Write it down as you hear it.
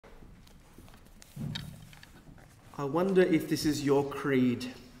I wonder if this is your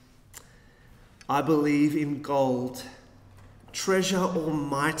creed. I believe in gold, treasure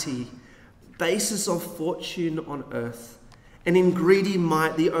almighty, basis of fortune on earth, and in greedy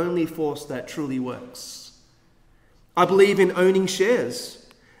might the only force that truly works. I believe in owning shares,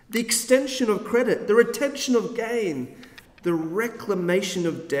 the extension of credit, the retention of gain, the reclamation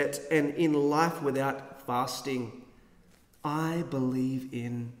of debt, and in life without fasting. I believe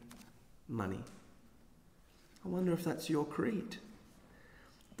in money. I wonder if that's your creed.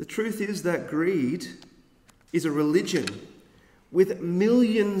 The truth is that greed is a religion with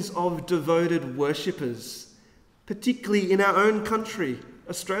millions of devoted worshippers, particularly in our own country,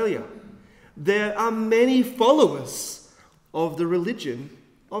 Australia. There are many followers of the religion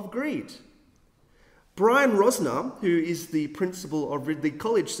of greed. Brian Rosner, who is the principal of Ridley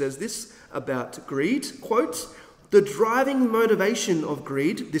College, says this about greed, quote, "The driving motivation of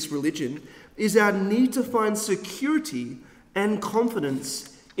greed, this religion, is our need to find security and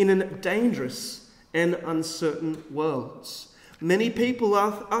confidence in a dangerous and uncertain world. Many people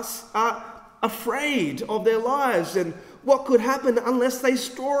are afraid of their lives and what could happen unless they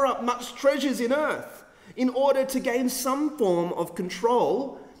store up much treasures in earth in order to gain some form of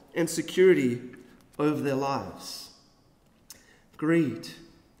control and security over their lives." Greed.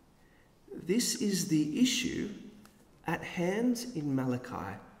 This is the issue at hand in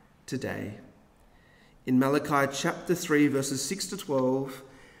Malachi today. In Malachi chapter 3, verses 6 to 12,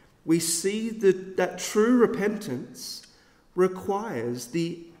 we see that true repentance requires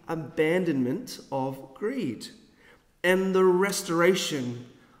the abandonment of greed and the restoration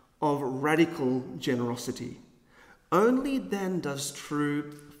of radical generosity. Only then does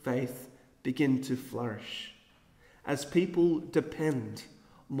true faith begin to flourish, as people depend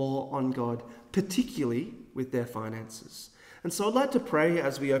more on God, particularly with their finances. And so I'd like to pray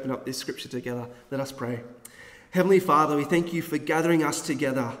as we open up this scripture together. Let us pray. Heavenly Father, we thank you for gathering us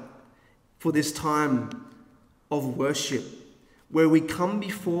together for this time of worship, where we come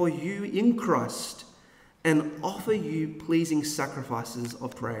before you in Christ and offer you pleasing sacrifices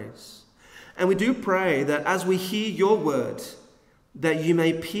of praise. And we do pray that as we hear your word, that you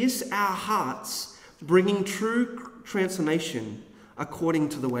may pierce our hearts, bringing true transformation according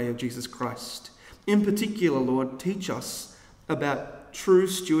to the way of Jesus Christ. In particular, Lord, teach us about true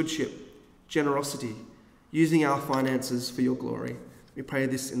stewardship, generosity, using our finances for your glory. We pray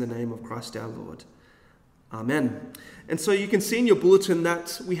this in the name of Christ our Lord. Amen. And so you can see in your bulletin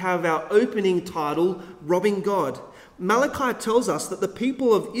that we have our opening title, Robbing God. Malachi tells us that the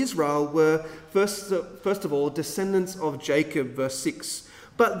people of Israel were, first of all, descendants of Jacob, verse 6.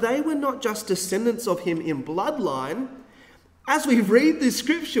 But they were not just descendants of him in bloodline. As we read this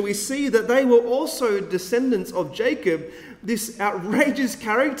scripture, we see that they were also descendants of Jacob, this outrageous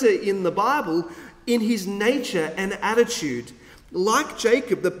character in the Bible, in his nature and attitude. Like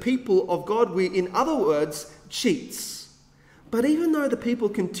Jacob, the people of God were, in other words, cheats. But even though the people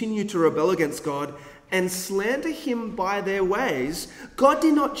continued to rebel against God and slander him by their ways, God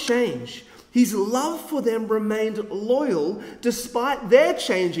did not change. His love for them remained loyal despite their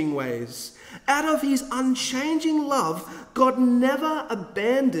changing ways. Out of his unchanging love, God never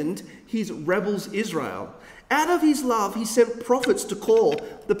abandoned his rebels Israel. Out of his love, he sent prophets to call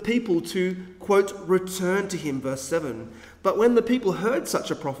the people to, quote, return to him, verse 7. But when the people heard such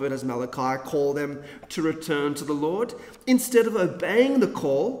a prophet as Malachi call them to return to the Lord, instead of obeying the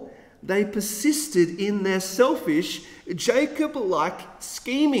call, they persisted in their selfish, Jacob-like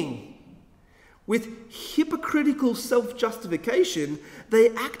scheming. With hypocritical self-justification, they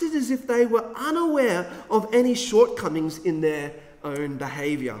acted as if they were unaware of any shortcomings in their own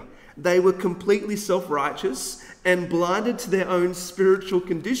behavior. They were completely self-righteous and blinded to their own spiritual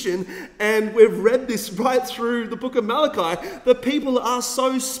condition. And we've read this right through the book of Malachi. The people are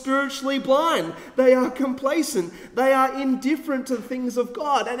so spiritually blind. They are complacent. They are indifferent to the things of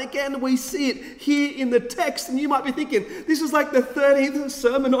God. And again, we see it here in the text. And you might be thinking, this is like the 13th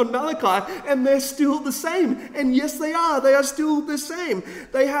sermon on Malachi, and they're still the same. And yes, they are. They are still the same.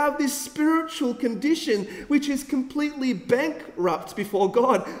 They have this spiritual condition which is completely bankrupt before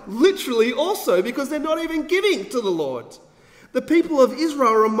God. Literally also, because they're not even giving to the Lord. The people of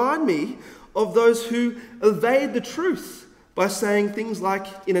Israel remind me of those who evade the truth by saying things like,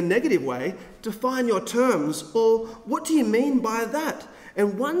 in a negative way, define your terms, or what do you mean by that?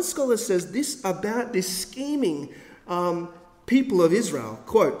 And one scholar says this about this scheming people of Israel,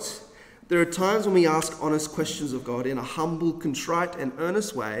 quote, "There are times when we ask honest questions of God in a humble, contrite and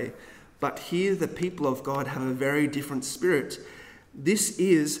earnest way, but here the people of God have a very different spirit. This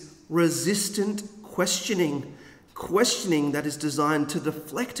is resistant questioning that is designed to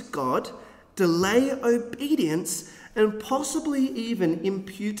deflect God delay obedience, and possibly even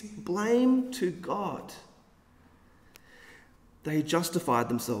impute blame to God. They justified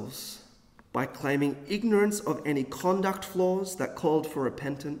themselves by claiming ignorance of any conduct flaws that called for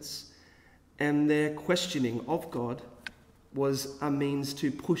repentance, and their questioning of God was a means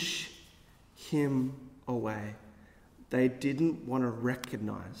to push him away. They didn't want to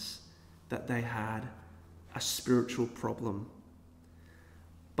recognize that they had a spiritual problem.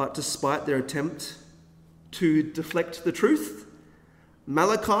 But despite their attempt to deflect the truth,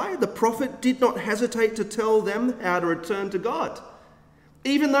 Malachi, the prophet, did not hesitate to tell them how to return to God.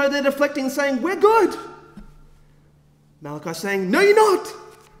 Even though they're deflecting, saying, we're good. Malachi saying, no, you're not.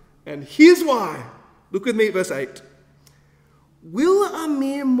 And here's why. Look with me at verse 8. Will a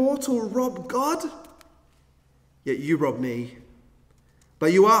mere mortal rob God? Yet you rob me.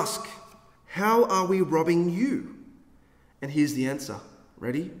 But you ask, how are we robbing you? And here's the answer.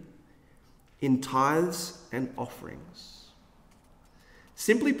 Ready? In tithes and offerings.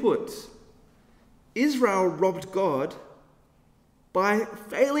 Simply put, Israel robbed God by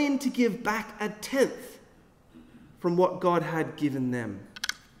failing to give back a tenth from what God had given them.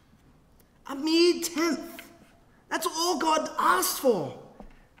 A mere tenth. That's all God asked for.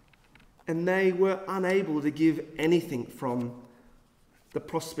 And they were unable to give anything from the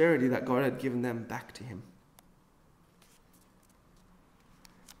prosperity that God had given them back to him.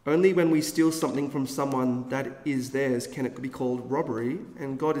 Only when we steal something from someone that is theirs can it be called robbery,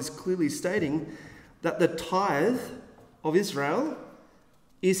 and God is clearly stating that the tithe of Israel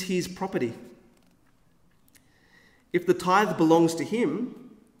is his property. If the tithe belongs to him,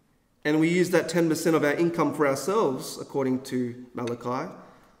 and we use that 10% of our income for ourselves, according to Malachi,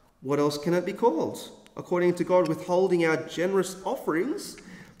 what else can it be called? According to God, withholding our generous offerings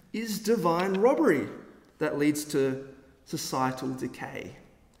is divine robbery that leads to societal decay.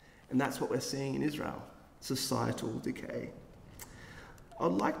 And that's what we're seeing in Israel, societal decay.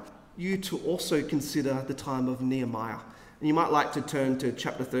 I'd like you to also consider the time of Nehemiah. And you might like to turn to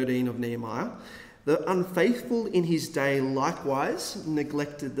chapter 13 of Nehemiah. The unfaithful in his day likewise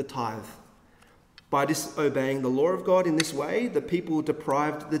neglected the tithe. By disobeying the law of God in this way, the people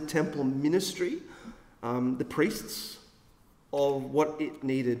deprived the temple ministry, the priests, of what it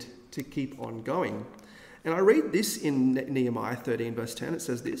needed to keep on going. And I read this in Nehemiah 13 verse 10. It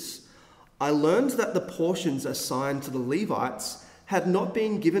says this, I learned that the portions assigned to the Levites had not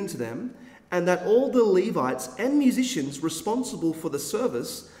been given to them, and that all the Levites and musicians responsible for the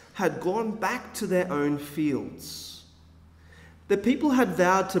service had gone back to their own fields. The people had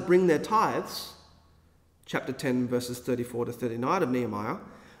vowed to bring their tithes, chapter 10 verses 34 to 39 of Nehemiah,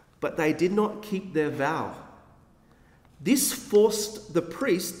 but they did not keep their vow. This forced the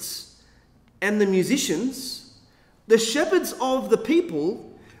priests and the musicians, the shepherds of the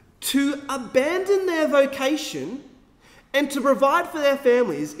people, to abandon their vocation and to provide for their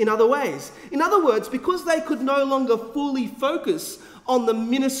families in other ways. In other words, because they could no longer fully focus on the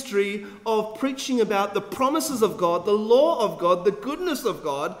ministry of preaching about the promises of God, the law of God, the goodness of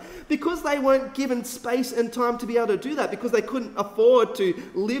God, because they weren't given space and time to be able to do that, because they couldn't afford to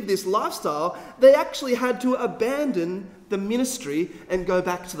live this lifestyle, they actually had to abandon the ministry and go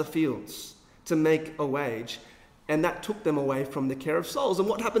back to the fields to make a wage. And that took them away from the care of souls. And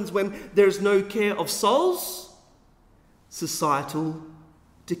what happens when there's no care of souls? Societal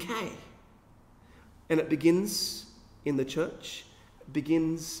decay. And it begins in the church, it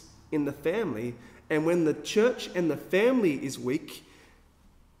begins in the family. And when the church and the family is weak,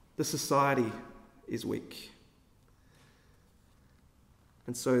 the society is weak.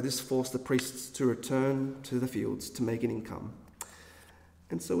 And so this forced the priests to return to the fields to make an income.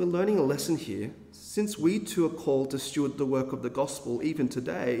 And so we're learning a lesson here. Since we too are called to steward the work of the gospel even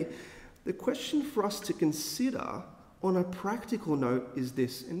today, the question for us to consider on a practical note is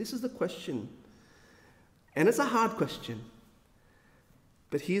this, and this is the question, and it's a hard question,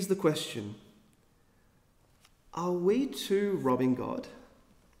 but here's the question. Are we too robbing God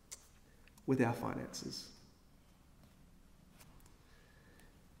with our finances?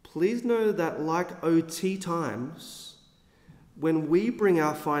 Please know that like OT times, when we bring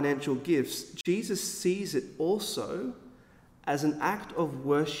our financial gifts, Jesus sees it also as an act of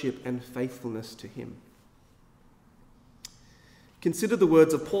worship and faithfulness to him. Consider the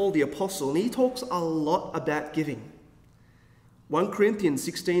words of Paul the Apostle, and he talks a lot about giving. 1 Corinthians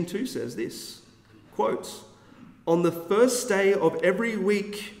 16:2 says this, quotes, on the first day of every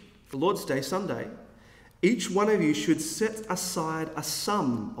week, the Lord's Day, Sunday, each one of you should set aside a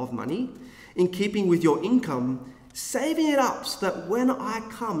sum of money in keeping with your income, saving it up so that when I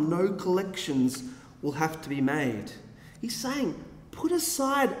come, no collections will have to be made. He's saying, put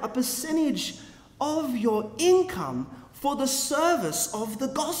aside a percentage of your income for the service of the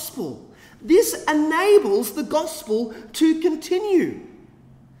gospel. This enables the gospel to continue.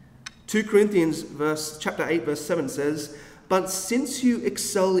 2 Corinthians chapter 8, verse 7 says, "But since you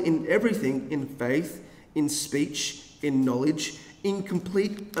excel in everything, in faith, in speech, in knowledge, in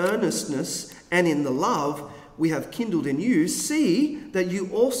complete earnestness, and in the love we have kindled in you, see that you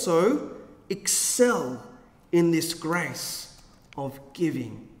also excel in this grace of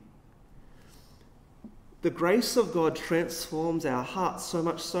giving." The grace of God transforms our hearts so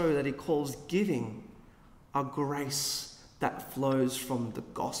much so that he calls giving a grace that flows from the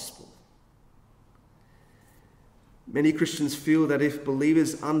gospel. Many Christians feel that if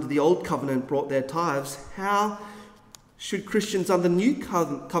believers under the old covenant brought their tithes, how should Christians under the new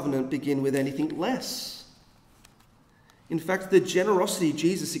covenant begin with anything less? In fact, the generosity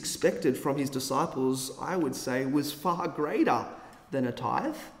Jesus expected from his disciples, I would say, was far greater than a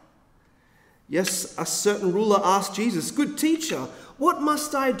tithe. Yes, a certain ruler asked Jesus, "Good teacher, what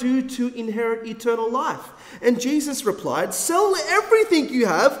must I do to inherit eternal life?" And Jesus replied, "Sell everything you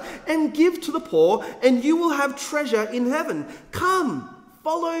have and give to the poor, and you will have treasure in heaven. Come,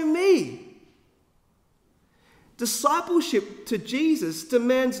 follow me." Discipleship to Jesus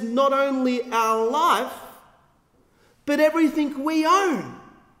demands not only our life, but everything we own.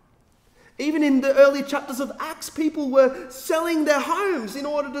 Even in the early chapters of Acts, people were selling their homes in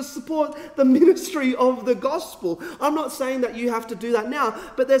order to support the ministry of the gospel. I'm not saying that you have to do that now,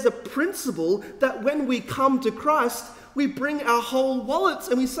 but there's a principle that when we come to Christ, we bring our whole wallets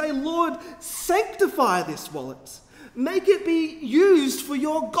and we say, "Lord, sanctify this wallet. Make it be used for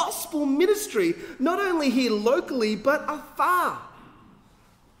your gospel ministry, not only here locally, but afar,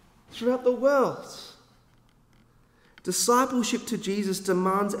 throughout the world." Discipleship to Jesus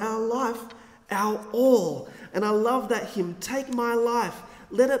demands our life, our all. And I love that hymn, "Take my life,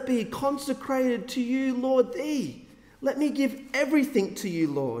 let it be consecrated to you, Lord, thee. Let me give everything to you,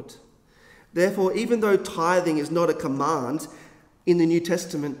 Lord." Therefore, even though tithing is not a command in the New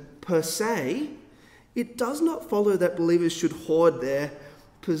Testament per se, it does not follow that believers should hoard their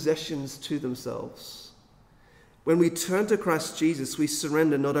possessions to themselves. When we turn to Christ Jesus, we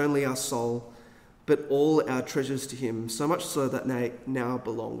surrender not only our soul, but all our treasures to him, so much so that they now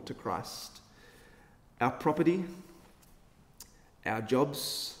belong to Christ. Our property, our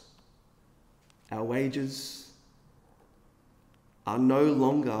jobs, our wages are no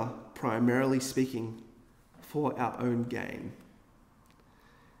longer, primarily speaking, for our own gain.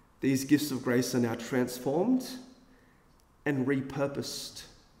 These gifts of grace are now transformed and repurposed,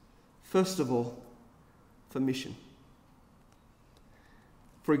 first of all, for mission.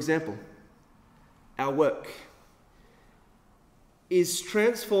 For example, our work is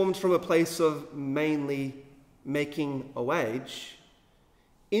transformed from a place of mainly making a wage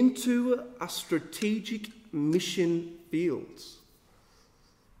into a strategic mission field.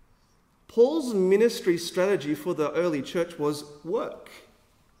 Paul's ministry strategy for the early church was work.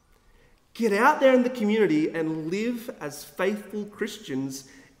 Get out there in the community and live as faithful Christians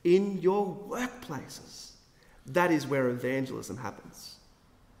in your workplaces. That is where evangelism happens.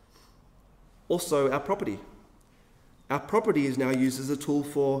 Also, our property. Our property is now used as a tool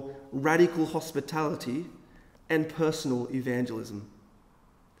for radical hospitality and personal evangelism.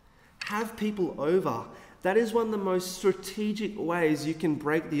 Have people over. That is one of the most strategic ways you can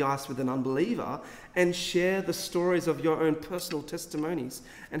break the ice with an unbeliever and share the stories of your own personal testimonies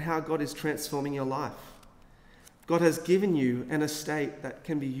and how God is transforming your life. God has given you an estate that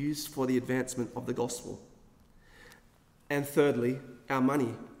can be used for the advancement of the gospel. And thirdly, our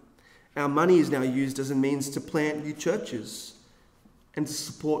money. Our money is now used as a means to plant new churches and to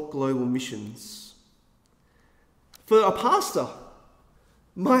support global missions. For a pastor,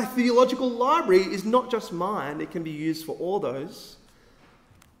 my theological library is not just mine. It can be used for all those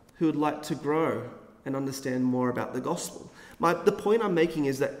who would like to grow and understand more about the gospel. The point I'm making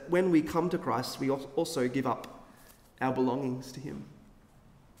is that when we come to Christ, we also give up our belongings to him.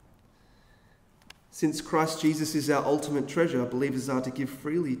 Since Christ Jesus is our ultimate treasure, believers are to give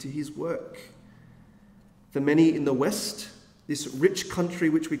freely to his work. For many in the West, this rich country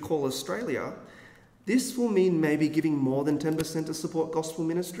which we call Australia, this will mean maybe giving more than 10% to support gospel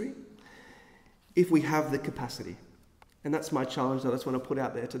ministry if we have the capacity. And that's my challenge that I just want to put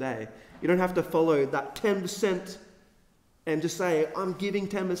out there today. You don't have to follow that 10% and just say, "I'm giving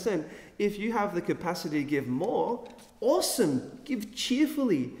 10%. If you have the capacity to give more, awesome. Give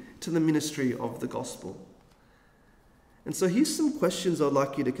cheerfully to the ministry of the gospel. And so here's some questions I'd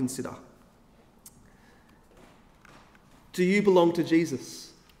like you to consider. Do you belong to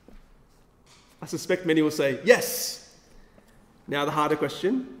Jesus? I suspect many will say, yes. Now the harder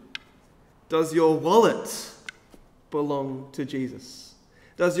question, does your wallet belong to Jesus?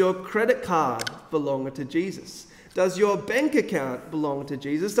 Does your credit card belong to Jesus? Does your bank account belong to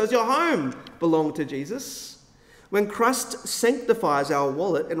Jesus? Does your home belong to Jesus? When Christ sanctifies our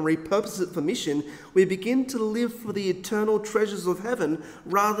wallet and repurposes it for mission, we begin to live for the eternal treasures of heaven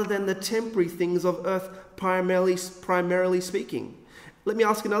rather than the temporary things of earth, primarily speaking. Let me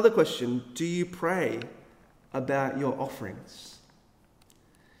ask another question. Do you pray about your offerings?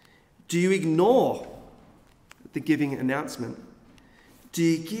 Do you ignore the giving announcement? Do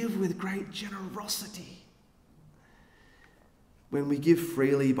you give with great generosity? When we give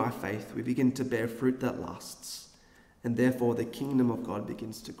freely by faith, we begin to bear fruit that lasts, and therefore the kingdom of God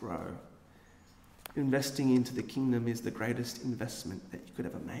begins to grow. Investing into the kingdom is the greatest investment that you could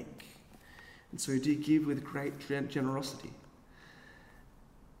ever make. And so do you give with great generosity?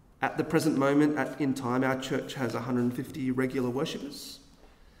 At the present moment in time, our church has 150 regular worshippers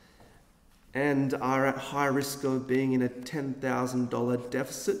and are at high risk of being in a $10,000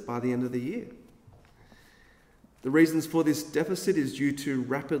 deficit by the end of the year. The reasons for this deficit is due to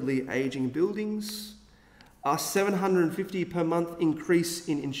rapidly aging buildings, a $750 per month increase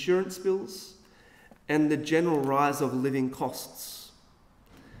in insurance bills, and the general rise of living costs.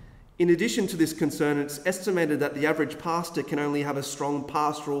 In addition to this concern, it's estimated that the average pastor can only have a strong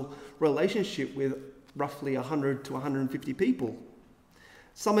pastoral relationship with roughly 100 to 150 people.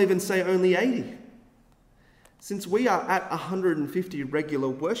 Some even say only 80. Since we are at 150 regular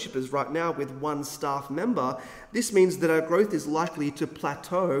worshippers right now with one staff member, this means that our growth is likely to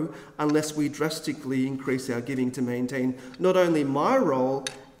plateau unless we drastically increase our giving to maintain not only my role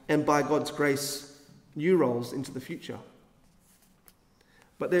and by God's grace, new roles into the future.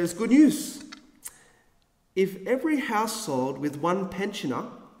 But there's good news. If every household with one pensioner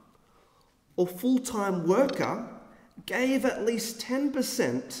or full-time worker gave at least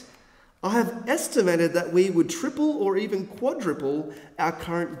 10%, I have estimated that we would triple or even quadruple our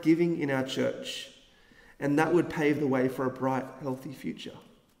current giving in our church, and that would pave the way for a bright, healthy future.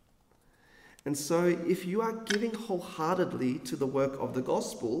 And so if you are giving wholeheartedly to the work of the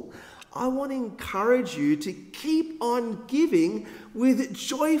gospel, I want to encourage you to keep on giving with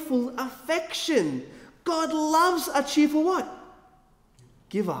joyful affection. God loves a cheerful what?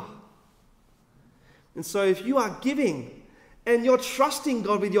 Giver. And so if you are giving and you're trusting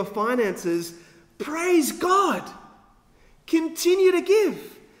God with your finances, praise God. Continue to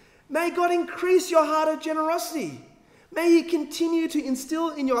give. May God increase your heart of generosity. May He continue to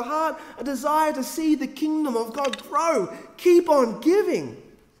instill in your heart a desire to see the kingdom of God grow. Keep on giving.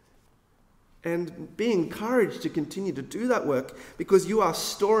 And be encouraged to continue to do that work because you are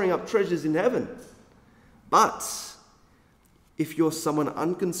storing up treasures in heaven. But if you're someone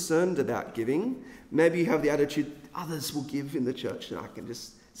unconcerned about giving, maybe you have the attitude, others will give in the church and I can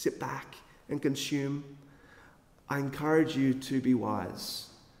just sit back and consume. I encourage you to be wise.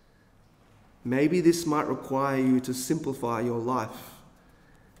 Maybe this might require you to simplify your life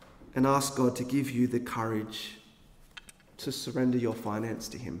and ask God to give you the courage to surrender your finance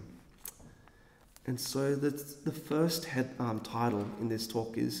to Him. And so the first title in this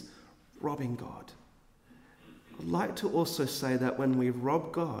talk is Robbing God. I'd like to also say that when we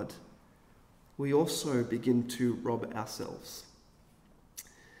rob God, we also begin to rob ourselves.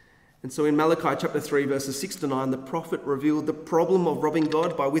 And so in Malachi chapter 3, verses 6 to 9, the prophet revealed the problem of robbing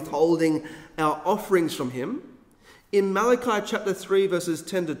God by withholding our offerings from Him. In Malachi chapter 3, verses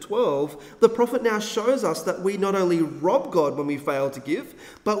 10 to 12, the prophet now shows us that we not only rob God when we fail to give,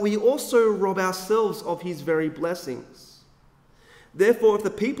 but we also rob ourselves of His very blessings. Therefore, if the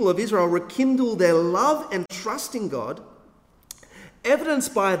people of Israel rekindle their love and trust in God,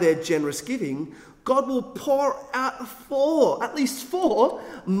 evidenced by their generous giving, God will pour out at least four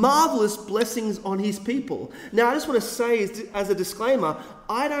marvelous blessings on His people. Now, I just want to say as a disclaimer,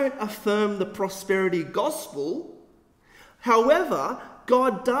 I don't affirm the prosperity gospel. However,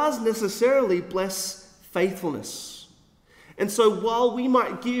 God does necessarily bless faithfulness. And so while we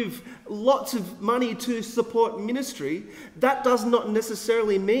might give lots of money to support ministry, that does not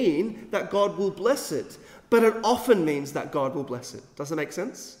necessarily mean that God will bless it. But it often means that God will bless it. Does that make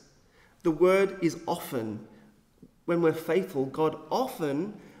sense? The word is often. When we're faithful, God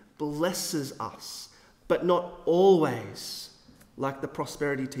often blesses us, but not always, like the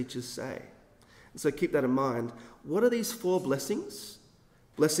prosperity teachers say. And so keep that in mind. What are these four blessings?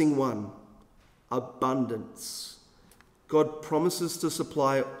 Blessing 1, abundance. God promises to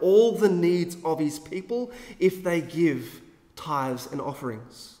supply all the needs of His people if they give tithes and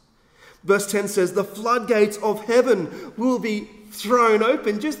offerings. Verse 10 says, the floodgates of heaven will be thrown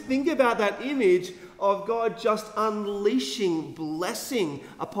open. Just think about that image of God just unleashing blessing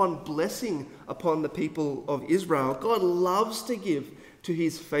upon the people of Israel. God loves to give to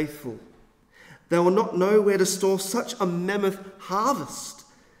his faithful. They will not know where to store such a mammoth harvest.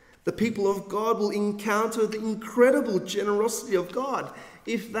 The people of God will encounter the incredible generosity of God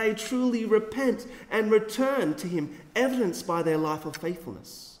if they truly repent and return to him, evidenced by their life of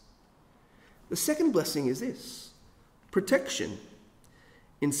faithfulness. The second blessing is this: protection.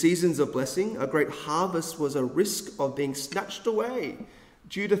 In seasons of blessing, a great harvest was a risk of being snatched away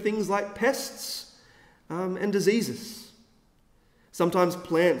due to things like pests and diseases. Sometimes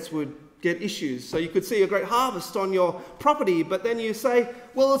plants would get issues. So you could see a great harvest on your property, but then you say,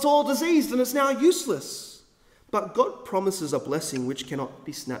 well, it's all diseased and it's now useless. But God promises a blessing which cannot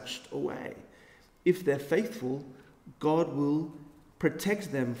be snatched away. If they're faithful, God will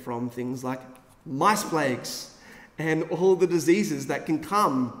protect them from things like mice plagues and all the diseases that can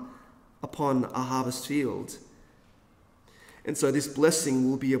come upon a harvest field. And so this blessing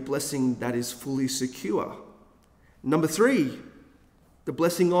will be a blessing that is fully secure. Number 3, the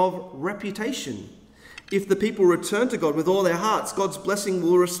blessing of reputation. If the people return to God with all their hearts, God's blessing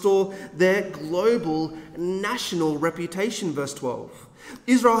will restore their global, national reputation, verse 12.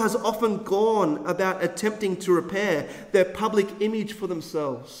 Israel has often gone about attempting to repair their public image for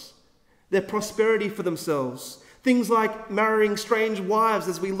themselves, their prosperity for themselves. Things like marrying strange wives,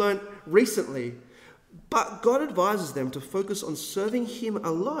 as we learnt recently. But God advises them to focus on serving him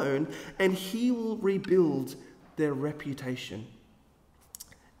alone, and he will rebuild their reputation.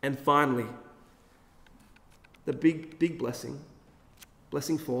 And finally, the big blessing,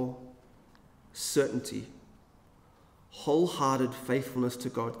 blessing 4, certainty. Wholehearted faithfulness to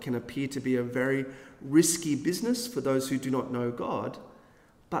God can appear to be a very risky business for those who do not know God,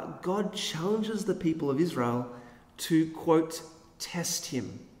 but God challenges the people of Israel to, quote, test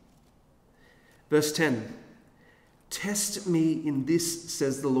him. Verse 10, "Test me in this,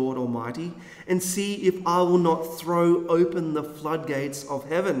 says the Lord Almighty, and see if I will not throw open the floodgates of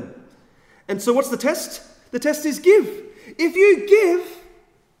heaven." And so what's the test? The test is give. If you give,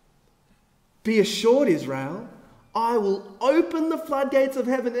 be assured, Israel, I will open the floodgates of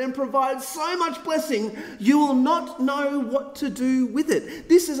heaven and provide so much blessing, you will not know what to do with it.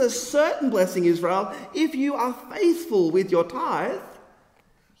 This is a certain blessing, Israel. If you are faithful with your tithe,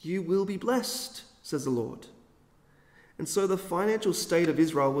 you will be blessed, says the Lord. And so the financial state of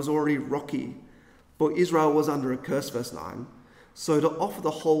Israel was already rocky, for Israel was under a curse, verse 9. So to offer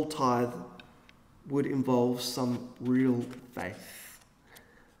the whole tithe would involve some real faith.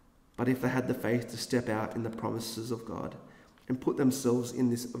 But if they had the faith to step out in the promises of God and put themselves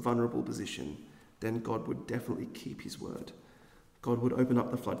in this vulnerable position, then God would definitely keep his word. God would open up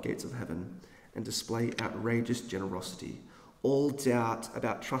the floodgates of heaven and display outrageous generosity. All doubt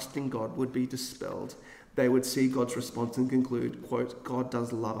about trusting God would be dispelled. They would see God's response and conclude, quote, God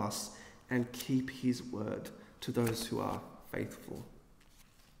does love us and keep his word to those who are faithful.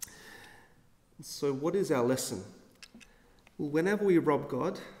 So what is our lesson? Well, whenever we rob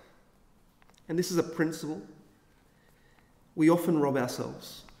God, and this is a principle, we often rob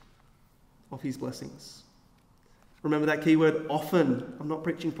ourselves of his blessings. Remember that key word, often. I'm not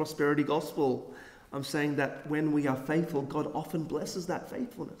preaching prosperity gospel. I'm saying that when we are faithful, God often blesses that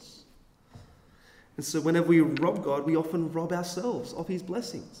faithfulness. And so whenever we rob God, we often rob ourselves of his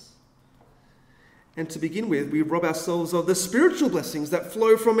blessings. And to begin with, we rob ourselves of the spiritual blessings that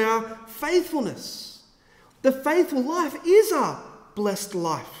flow from our faithfulness. The faithful life is a blessed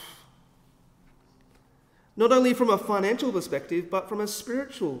life. Not only from a financial perspective, but from a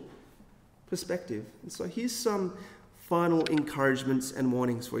spiritual perspective. And so here's some final encouragements and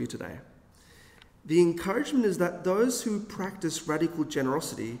warnings for you today. The encouragement is that those who practice radical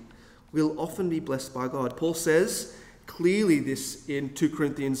generosity will often be blessed by God. Paul says clearly this in 2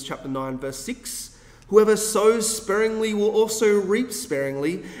 Corinthians chapter 9, verse 6. Whoever sows sparingly will also reap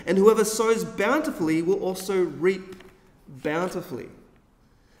sparingly, and whoever sows bountifully will also reap bountifully.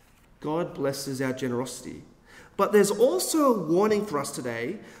 God blesses our generosity. But there's also a warning for us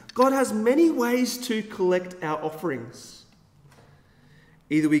today. God has many ways to collect our offerings.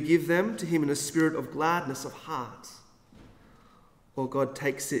 Either we give them to him in a spirit of gladness of heart, or God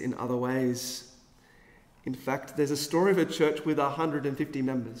takes it in other ways. In fact, there's a story of a church with 150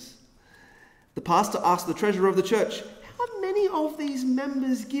 members. The pastor asked the treasurer of the church, how many of these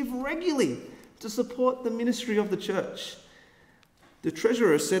members give regularly to support the ministry of the church? The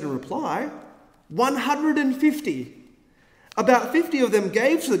treasurer said in reply, 150. About 50 of them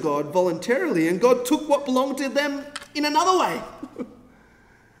gave to God voluntarily, and God took what belonged to them in another way.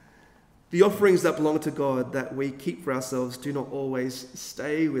 The offerings that belong to God that we keep for ourselves do not always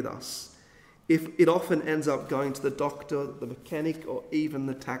stay with us. if it often ends up going to the doctor, the mechanic, or even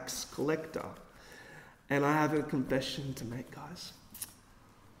the tax collector. And I have a confession to make, guys.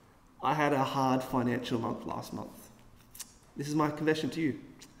 I had a hard financial month last month. This is my confession to you.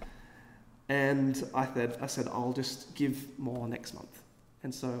 And I said, I'll just give more next month.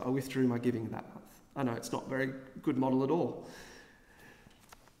 And so I withdrew my giving that month. I know it's not a very good model at all.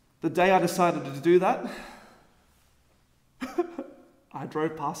 The day I decided to do that, I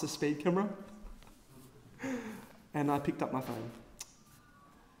drove past the speed camera and I picked up my phone.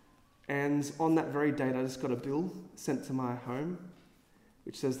 And on that very date, I just got a bill sent to my home,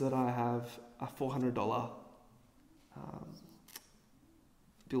 which says that I have a $400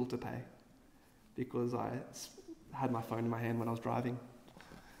 bill to pay because I had my phone in my hand when I was driving.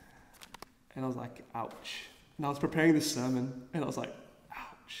 And I was like, ouch. And I was preparing this sermon and I was like,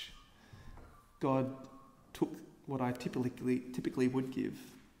 ouch. God took what I typically would give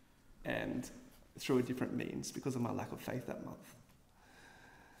and through a different means because of my lack of faith that month.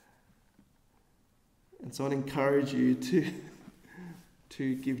 And so I'd encourage you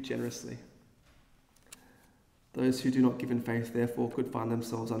to give generously. Those who do not give in faith, therefore, could find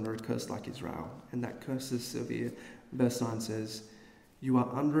themselves under a curse like Israel. And that curse is severe. Verse 9 says, "You are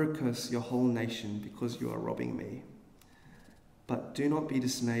under a curse, your whole nation, because you are robbing me. But do not be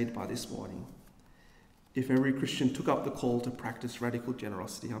dismayed by this warning. If every Christian took up the call to practice radical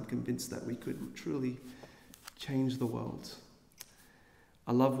generosity, I'm convinced that we could truly change the world."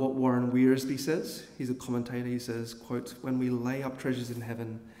 I love what Warren Wiersbe says. He's a commentator. He says, quote, "When we lay up treasures in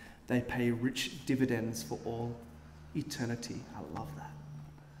heaven, they pay rich dividends for all eternity." I love that.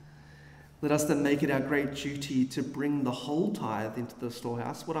 Let us then make it our great duty to bring the whole tithe into the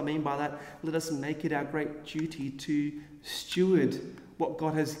storehouse. What I mean by that, let us make it our great duty to steward what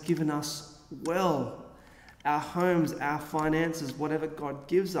God has given us well. Our homes, our finances, whatever God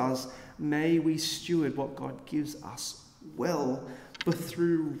gives us, may we steward what God gives us well. For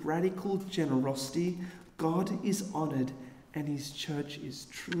through radical generosity, God is honoured and his church is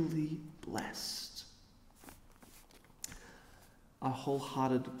truly blessed. I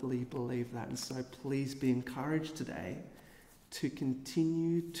wholeheartedly believe that, and so please be encouraged today to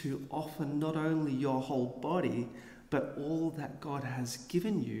continue to offer not only your whole body, but all that God has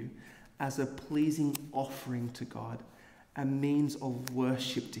given you as a pleasing offering to God, a means of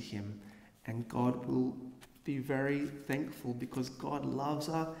worship to him. And God will be very thankful because God loves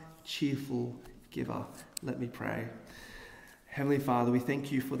a cheerful giver. Let me pray. Heavenly Father, we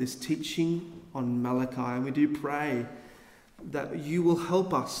thank you for this teaching on Malachi, and we do pray that you will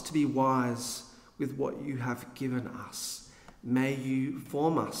help us to be wise with what you have given us. May you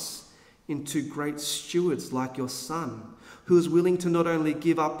form us into great stewards like your Son, who is willing to not only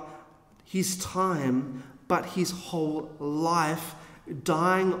give up his time, but his whole life,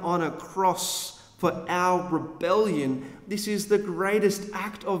 dying on a cross for our rebellion. This is the greatest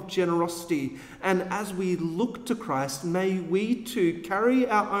act of generosity. And as we look to Christ, may we too carry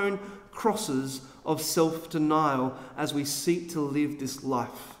our own crosses of self-denial as we seek to live this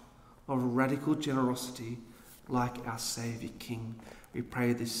life of radical generosity like our Saviour King. We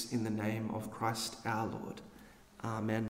pray this in the name of Christ our Lord. Amen.